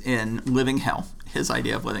is in living hell, his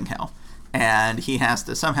idea of living hell. And he has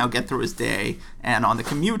to somehow get through his day, and on the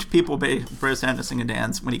commute, people burst out into sing and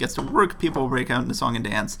dance. When he gets to work, people break out into song and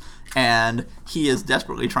dance, and he is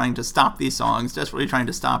desperately trying to stop these songs, desperately trying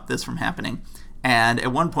to stop this from happening. And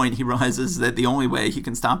at one point, he realizes that the only way he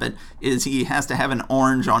can stop it is he has to have an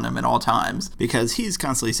orange on him at all times, because he's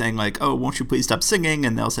constantly saying, like, "Oh, won't you please stop singing?"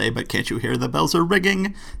 And they'll say, "But can't you hear the bells are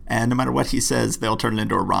ringing?" And no matter what he says, they'll turn it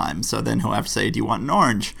into a rhyme. So then he'll have to say, "Do you want an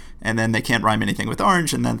orange?" And then they can't rhyme anything with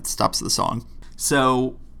orange, and then it stops the song.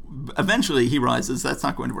 So eventually he realizes that's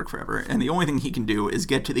not going to work forever, and the only thing he can do is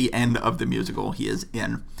get to the end of the musical he is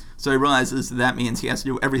in. So he realizes that means he has to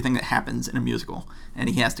do everything that happens in a musical. And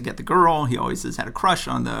he has to get the girl. He always has had a crush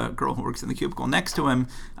on the girl who works in the cubicle next to him.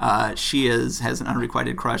 She has an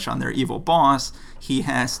unrequited crush on their evil boss. He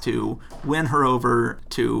has to win her over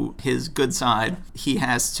to his good side. He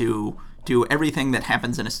has to do everything that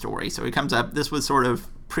happens in a story. So he comes up, this was sort of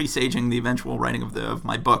presaging the eventual writing of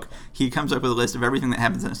my book. He comes up with a list of everything that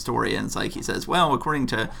happens in a story, and it's like, he says, well, according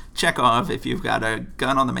to Chekhov, if you've got a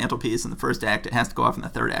gun on the mantelpiece in the first act, it has to go off in the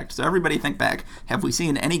third act. So everybody think back, have we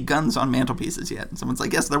seen any guns on mantelpieces yet? And someone's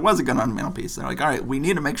like, yes, there was a gun on a mantelpiece. They're like, all right, we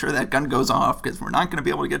need to make sure that gun goes off, because we're not going to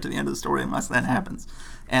be able to get to the end of the story unless that happens.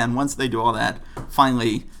 And once they do all that,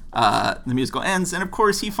 finally, the musical ends, and of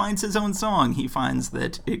course he finds his own song. He finds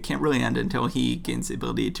that it can't really end until he gains the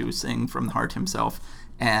ability to sing from the heart himself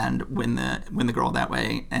and win the girl that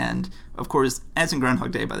way. And of course, as in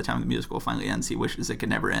Groundhog Day, by the time the musical finally ends, he wishes it could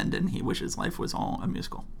never end, and he wishes life was all a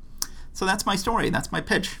musical. So that's my story. That's my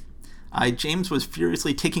pitch. James was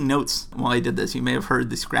furiously taking notes while I did this. You may have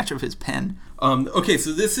heard the scratch of his pen. Okay,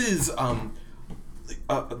 so this is... I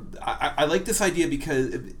like this idea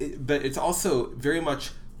because... but it's also very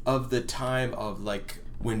much of the time of, like,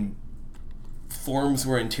 when forms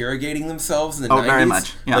were interrogating themselves in the 90s. Very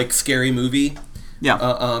much. Yeah. Like Scary Movie.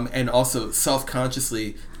 Yeah. And also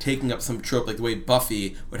self-consciously taking up some trope, like the way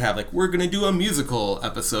Buffy would have, like, we're going to do a musical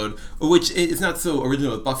episode, which is not so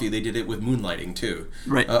original with Buffy. They did it with Moonlighting, too.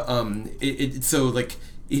 Right. So, like,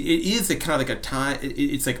 it is a kind of like a time,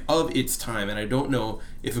 it's like of its time, and I don't know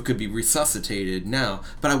if it could be resuscitated now,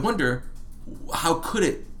 but I wonder, how could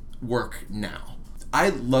it work now? I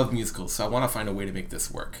love musicals, so I want to find a way to make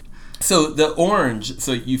this work. So the orange,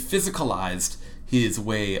 so you physicalized his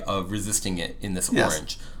way of resisting it in this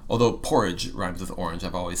orange. Although porridge rhymes with orange,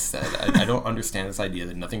 I've always said. I don't understand this idea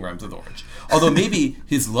that nothing rhymes with orange. Although maybe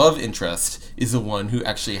his love interest is the one who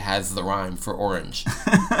actually has the rhyme for orange.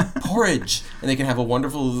 Porridge! And they can have a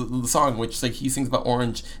wonderful song, which, like, he sings about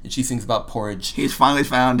orange and she sings about porridge. He's finally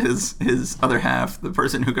found his other half, the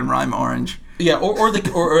person who can rhyme orange. Yeah,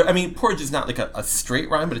 or I mean, porridge is not like a straight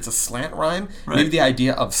rhyme, but it's a slant rhyme. Right. Maybe the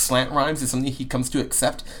idea of slant rhymes is something he comes to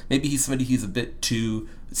accept. Maybe he's somebody who's a bit too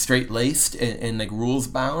straight-laced and like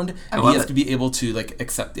rules-bound, and he has to be able to, like,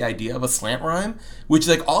 accept the idea of a slant rhyme, which,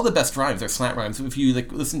 like, all the best rhymes are slant rhymes. If you,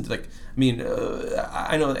 like, listen to, like, I mean,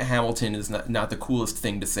 I know that Hamilton is not the coolest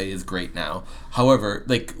thing to say is great now. However,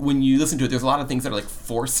 like, when you listen to it, there's a lot of things that are, like,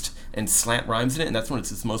 forced and slant rhymes in it, and that's when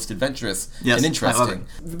it's its most adventurous and interesting.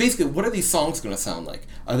 Basically, what are these songs going to sound like?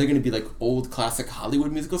 Are they going to be like old classic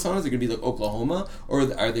Hollywood musical songs? Are they going to be like Oklahoma? Or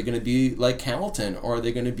are they going to be like Hamilton? Or are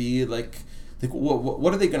they going to be like Like,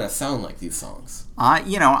 what are they going to sound like, these songs?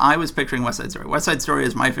 I was picturing West Side Story. West Side Story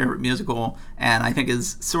is my favorite musical, and I think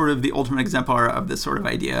is sort of the ultimate exemplar of this sort of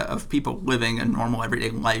idea of people living a normal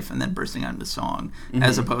everyday life and then bursting out into song,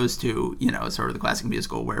 as opposed to, sort of the classic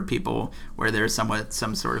musical where there's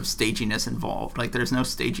some sort of staginess involved. Like, there's no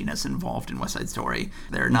staginess involved in West Side Story.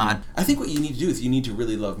 They're not. I think what you need to do is you need to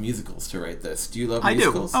really love musicals to write this. Do you love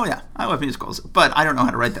musicals? I do. Oh, yeah. I love musicals, but I don't know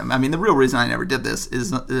how to write them. I mean, the real reason I never did this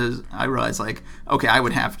is I realized, like, okay, I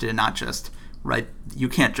would have to not just write. You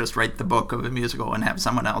can't just write the book of a musical and have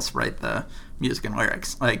someone else write the music and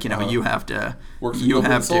lyrics. Like, you have to. You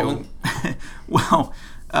have to. Well.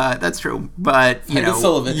 That's true, but find a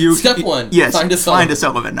Sullivan. Step one, yes, find a Sullivan. Find a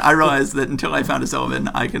Sullivan. I realized that until I found a Sullivan,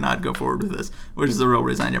 I could not go forward with this, which is the real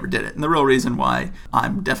reason I never did it, and the real reason why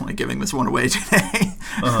I'm definitely giving this one away today,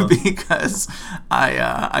 because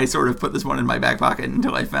I sort of put this one in my back pocket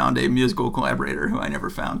until I found a musical collaborator who I never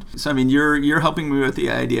found. So I mean, you're helping me with the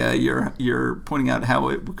idea. You're pointing out how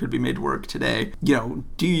it could be made to work today. Do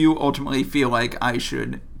you ultimately feel like I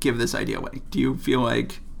should give this idea away? Do you feel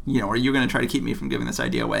like are you going to try to keep me from giving this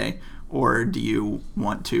idea away, or do you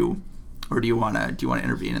want to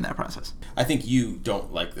intervene in that process? I think you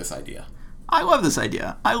don't like this idea. I love this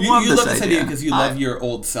idea. You love this idea because you love your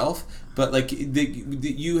old self, but like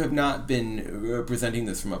you have not been presenting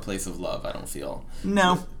this from a place of love. I don't feel.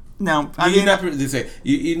 No. You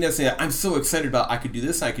didn't say, I'm so excited about I could do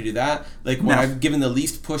this, I could do that. Like when I've given the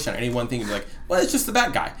least push on any one thing, you're like, well, it's just the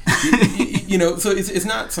bad guy. So it's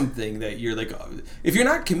not something that you're like, if you're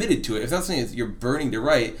not committed to it, if it's not something that you're burning to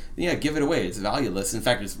write, then yeah, give it away. It's valueless. In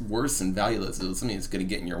fact, it's worse than valueless. It's something that's going to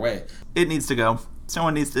get in your way. It needs to go.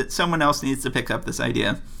 Someone else needs to pick up this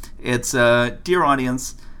idea. It's dear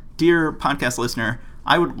audience, dear podcast listener.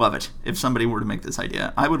 I would love it if somebody were to make this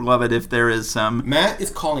idea. I would love it if there is some... Matt is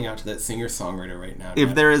calling out to that singer-songwriter right now.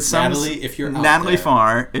 If there is some... Natalie, if you're out Natalie there.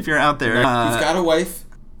 Farr, if you're out there... You've got a wife.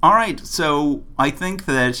 All right, so I think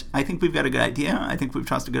we've got a good idea. I think we've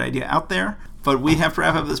tossed a good idea out there. But we have to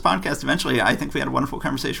wrap up this podcast eventually. I think we had a wonderful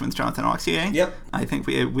conversation with Jonathan Auxier. Yep. I think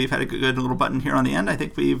we've had a good little button here on the end. I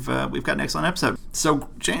think we've got an excellent episode. So,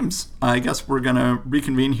 James, I guess we're going to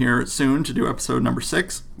reconvene here soon to do episode number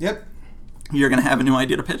 6. Yep. You're going to have a new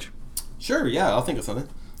idea to pitch? Sure, yeah, I'll think of something.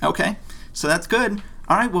 Okay, so that's good.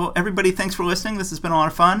 All right, well, everybody, thanks for listening. This has been a lot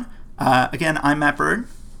of fun. Again, I'm Matt Bird.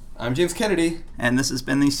 I'm James Kennedy. And this has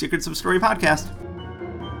been the Secrets of Story podcast.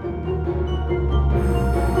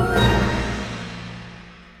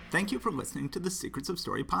 Thank you for listening to the Secrets of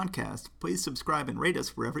Story podcast. Please subscribe and rate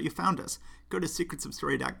us wherever you found us. Go to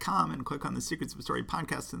secretsofstory.com and click on the Secrets of Story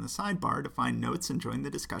podcast in the sidebar to find notes and join the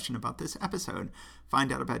discussion about this episode.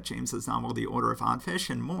 Find out about James's novel, The Order of Oddfish,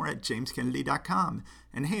 and more at jameskennedy.com.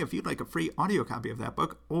 And hey, if you'd like a free audio copy of that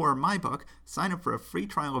book or my book, sign up for a free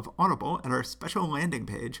trial of Audible at our special landing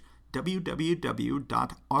page,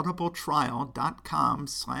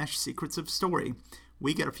 www.audibletrial.com/secretsofstory.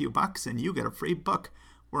 We get a few bucks and you get a free book.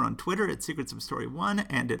 We're on Twitter at Secrets of Story 1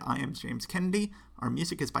 and at I Am James Kennedy. Our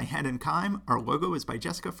music is by Head and Kime. Our logo is by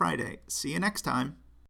Jessica Friday. See you next time.